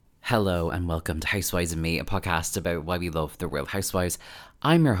Hello and welcome to Housewives and Me, a podcast about why we love the Real Housewives.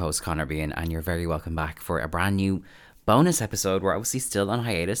 I'm your host, Connor Bean, and you're very welcome back for a brand new bonus episode. We're obviously still on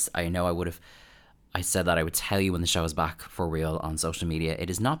hiatus. I know I said that I would tell you when the show is back for real on social media. It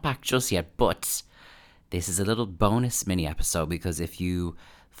is not back just yet, but this is a little bonus mini episode because if you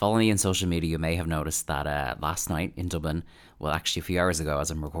follow me on social media, you may have noticed that last night in Dublin, well, actually a few hours ago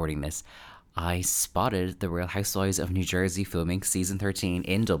as I'm recording this, I spotted the Real Housewives of New Jersey filming season 13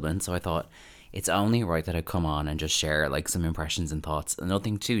 in Dublin. So I thought it's only right that I come on and just share like some impressions and thoughts.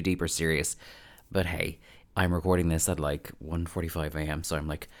 Nothing too deep or serious, but hey, I'm recording this at like 1:45 a.m. So I'm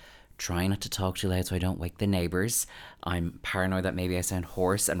like trying not to talk too loud so I don't wake the neighbours. I'm paranoid that maybe I sound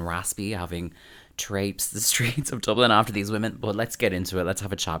hoarse and raspy having traipsed the streets of Dublin after these women. But let's get into it. Let's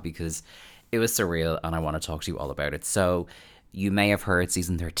have a chat because it was surreal and I want to talk to you all about it. So you may have heard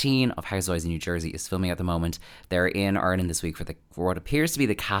season 13 of Housewives in New Jersey is filming at the moment. They're in Ireland this week for what appears to be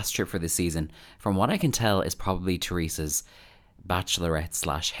the cast trip for this season. From what I can tell, is probably Teresa's bachelorette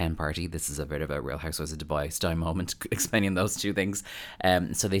slash hen party. This is a bit of a Real Housewives of Dubai style moment explaining those two things.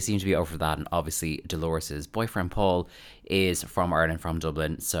 So they seem to be over that, and obviously Dolores's boyfriend Paul is from Ireland, from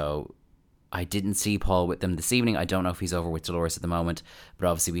Dublin. So I didn't see Paul with them this evening. I don't know if he's over with Dolores at the moment, but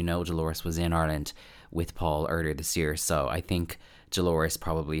obviously we know Dolores was in Ireland with Paul earlier this year. So I think Dolores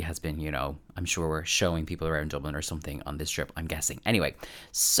probably has been, I'm sure we're showing people around Dublin or something on this trip, I'm guessing. Anyway,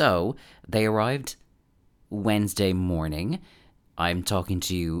 so they arrived Wednesday morning. I'm talking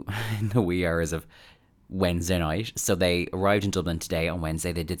to you in the wee hours of Wednesday night. So they arrived in Dublin today on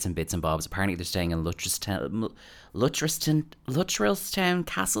Wednesday. They did some bits and bobs. Apparently they're staying in Lutterelstown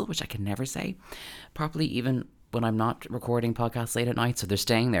Castle, which I can never say properly, even when I'm not recording podcasts late at night. So they're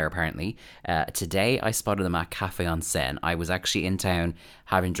staying there apparently. Today I spotted them at Cafe on Seine. I was actually in town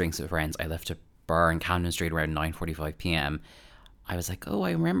having drinks with friends. I left a bar in Camden Street around 9:45 p.m. I was like, oh,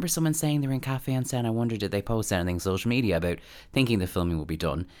 I remember someone saying they're in Cafe on Seine. I wonder, did they post anything on social media about thinking the filming will be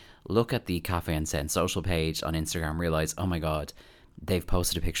done? Look at the Cafe on Seine social page on Instagram, realize, oh my God, they've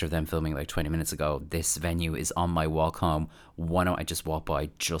posted a picture of them filming like 20 minutes ago. This venue is on my walk home. Why don't I just walk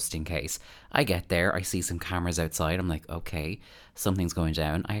by just in case? I get there, I see some cameras outside. I'm like, okay, something's going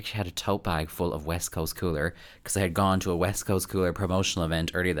down. I actually had a tote bag full of West Coast Cooler because I had gone to a West Coast Cooler promotional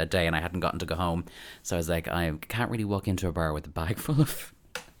event earlier that day and I hadn't gotten to go home. So I was like, I can't really walk into a bar with a bag full of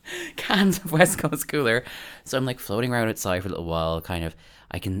cans of West Coast Cooler. So I'm like floating around outside for a little while, kind of.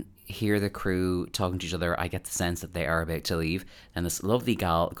 I can hear the crew talking to each other. I get the sense that they are about to leave. And this lovely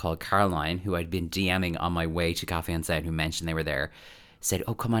gal called Caroline, who I'd been DMing on my way to Cafe on Seine, who mentioned they were there, said,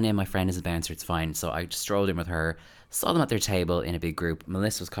 oh, come on in, my friend is a bouncer, it's fine. So I just strolled in with her, saw them at their table in a big group.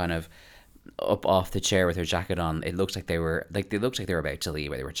 Melissa was kind of up off the chair with her jacket on. It looked like they were about to leave,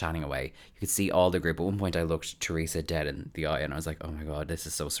 where they were chatting away. You could see all the group. At one point I looked Teresa dead in the eye and I was like, oh my God, this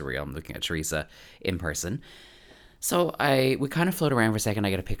is so surreal. I'm looking at Teresa in person. So we kind of float around for a second.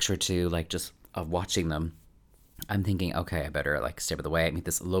 I get a picture too, like just of watching them. I'm thinking, okay, I better like step out of the way. I meet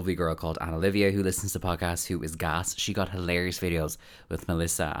this lovely girl called Anna Olivia who listens to podcasts, who is gas. She got hilarious videos with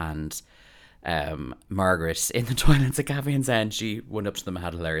Melissa and Margaret in the toilets at Cafe and Seine. She went up to them and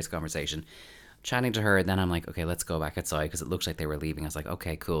had a hilarious conversation. Chatting to her, and then I'm like, okay, let's go back outside because it looked like they were leaving. I was like,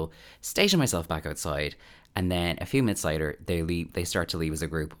 okay, cool. Station myself back outside, and then a few minutes later, they leave. They start to leave as a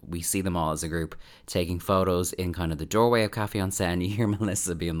group. We see them all as a group taking photos in kind of the doorway of Cafe on Seine. You hear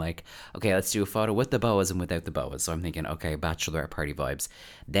Melissa being like, okay, let's do a photo with the boas and without the boas. So I'm thinking, okay, bachelorette party vibes.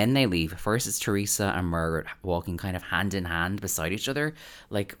 Then they leave. First, it's Teresa and Margaret walking kind of hand in hand beside each other.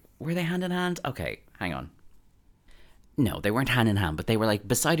 Like, were they hand in hand? Okay, hang on. No, they weren't hand in hand, but they were like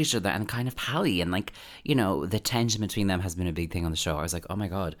beside each other and kind of pally. And like, the tension between them has been a big thing on the show. I was like, oh my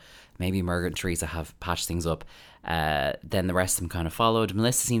God, maybe Margaret and Teresa have patched things up. Then the rest of them kind of followed.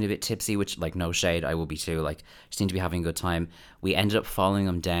 Melissa seemed a bit tipsy, which, like, no shade, I will be too. Like, she seemed to be having a good time. We ended up following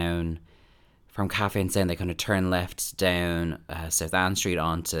them down from Cafe and Seine. They kind of turned left down South Anne Street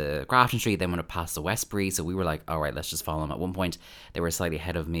onto Grafton Street, then went up past the Westbury. So we were like, all right, let's just follow them. At one point, they were slightly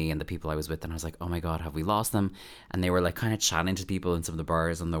ahead of me and the people I was with, and I was like, oh my God, have we lost them? And they were like kind of chatting to people in some of the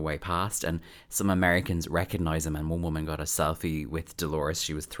bars on their way past, and some Americans recognized them, and one woman got a selfie with Dolores.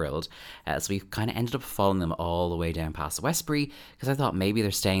 She was thrilled. So we kind of ended up following them all the way down past the Westbury, because I thought maybe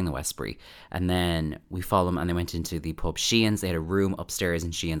they're staying in the Westbury. And then we followed them and they went into the pub Sheehan's. They had a room upstairs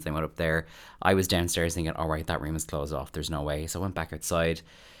in Sheehan's. They went up there. I was downstairs thinking, all right, that room is closed off. There's no way. So I went back outside.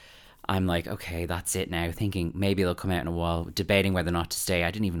 I'm like, okay, that's it now. Thinking maybe they'll come out in a while. Debating whether or not to stay.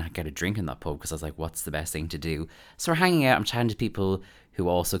 I didn't even get a drink in that pub because I was like, what's the best thing to do? So we're hanging out. I'm chatting to people who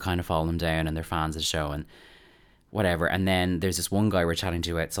also kind of follow them down and they're fans of the show and whatever. And then there's this one guy we're chatting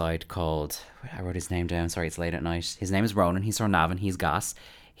to outside called, I wrote his name down. Sorry, it's late at night. His name is Ronan. He's from Navan. He's gas.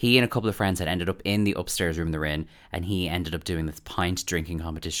 He and a couple of friends had ended up in the upstairs room they're in, and he ended up doing this pint drinking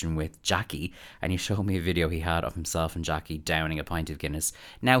competition with Jackie. And he showed me a video he had of himself and Jackie downing a pint of Guinness.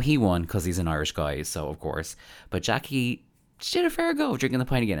 Now he won because he's an Irish guy, so of course. But Jackie, she did a fair go of drinking the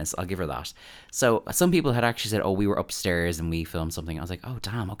pint of Guinness. I'll give her that. So some people had actually said, "Oh, we were upstairs and we filmed something." I was like, "Oh,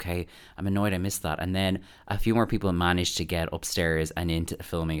 damn, okay. I'm annoyed I missed that." And then a few more people managed to get upstairs and into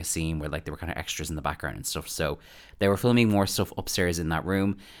filming a scene where like they were kind of extras in the background and stuff. So they were filming more stuff upstairs in that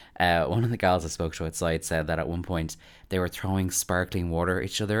room. One of the gals I spoke to outside said that at one point they were throwing sparkling water at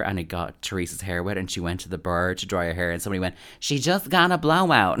each other and it got Teresa's hair wet, and she went to the bar to dry her hair and somebody went, "She just got a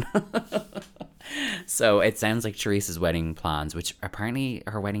blowout." So it sounds like Teresa's wedding plans, which apparently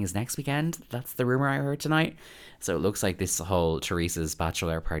her wedding is next weekend. That's the rumor I heard tonight. So it looks like this whole Teresa's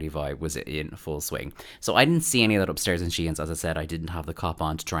bachelor party vibe was in full swing. So I didn't see any of that upstairs in Sheehan's. As I said, I didn't have the cop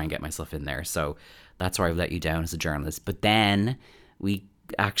on to try and get myself in there. So that's where I've let you down as a journalist. But then we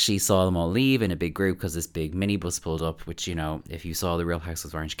actually saw them all leave in a big group because this big minibus pulled up, which, you know, if you saw the Real Housewives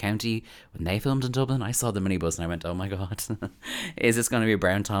of Orange County when they filmed in Dublin, I saw the minibus and I went, oh my god, is this going to be a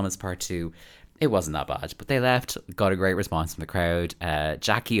Brown Thomas part 2? It wasn't that bad, but they left, got a great response from the crowd.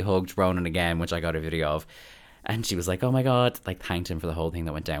 Jackie hugged Ronan again, which I got a video of, and she was like, oh my god, like thanked him for the whole thing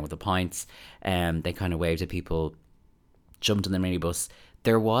that went down with the pints. They kind of waved at people, jumped in the minibus.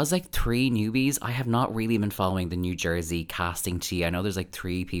 There was like 3 newbies. I have not really been following the New Jersey casting tea. I know there's like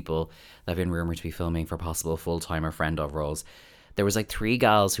 3 people that have been rumoured to be filming for possible full-time or friend of roles. There was like 3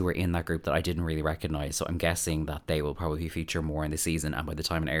 gals who were in that group that I didn't really recognise, so I'm guessing that they will probably feature more in the season, and by the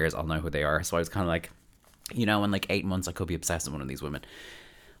time it airs I'll know who they are. So I was kind of like, you know, in like 8 months I could be obsessed with one of these women.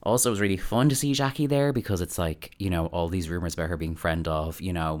 Also, it was really fun to see Jackie there because it's like, you know, all these rumours about her being friend of,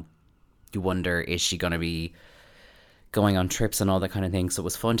 you know, you wonder, is she going to be going on trips and all that kind of thing. So it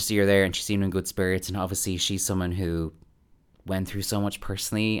was fun to see her there, and she seemed in good spirits. And obviously she's someone who went through so much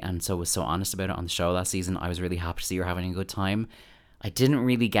personally and so was so honest about it on the show last season. I was really happy to see her having a good time. I didn't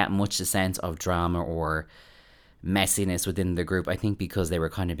really get much a sense of drama or messiness within the group, I think because they were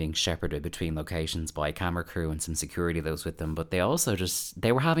kind of being shepherded between locations by camera crew and some security that was with them, but they also just,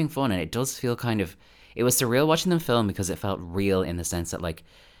 they were having fun. And it does feel kind of, it was surreal watching them film because it felt real in the sense that like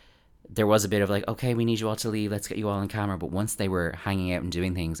there was a bit of like, okay, we need you all to leave, let's get you all on camera. But once they were hanging out and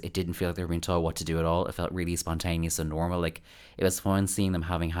doing things, it didn't feel like they were being told what to do at all. It felt really spontaneous and normal. Like, it was fun seeing them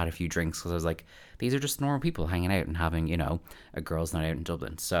having had a few drinks because I was like, these are just normal people hanging out and having, you know, a girls' night out in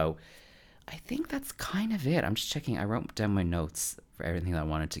Dublin. So I think that's kind of it. I'm just checking. I wrote down my notes for everything that I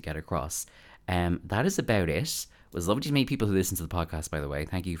wanted to get across. That is about it. It was lovely to meet people who listen to the podcast, by the way.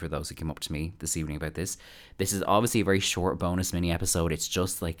 Thank you for those who came up to me this evening about this. This is obviously a very short bonus mini episode. It's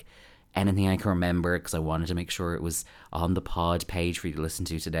just like anything I can remember because I wanted to make sure it was on the pod page for you to listen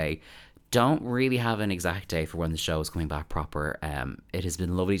to today. Don't really have an exact day for when the show is coming back proper. It has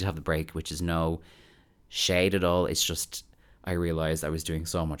been lovely to have the break, which is no shade at all. It's just I realised I was doing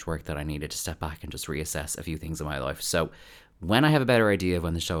so much work that I needed to step back and just reassess a few things in my life. So when I have a better idea of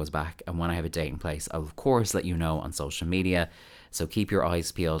when the show is back and when I have a date in place, I'll of course let you know on social media. So keep your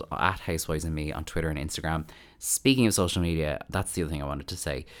eyes peeled at Housewives and Me on Twitter and Instagram. Speaking of social media, that's the other thing I wanted to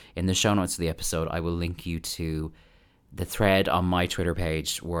say. In the show notes of the episode, I will link you to the thread on my Twitter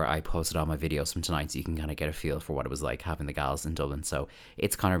page where I posted all my videos from tonight, so you can kind of get a feel for what it was like having the gals in Dublin. So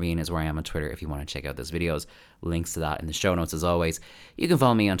it's Conor Bean is where I am on Twitter if you want to check out those videos. Links to that in the show notes as always. You can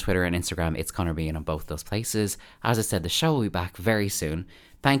follow me on Twitter and Instagram. It's Conor Bean on both those places. As I said, the show will be back very soon.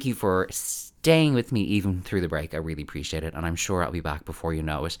 Thank you for staying with me even through the break. I really appreciate it, and I'm sure I'll be back before you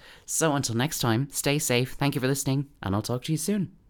know it. So until next time, stay safe. Thank you for listening, and I'll talk to you soon.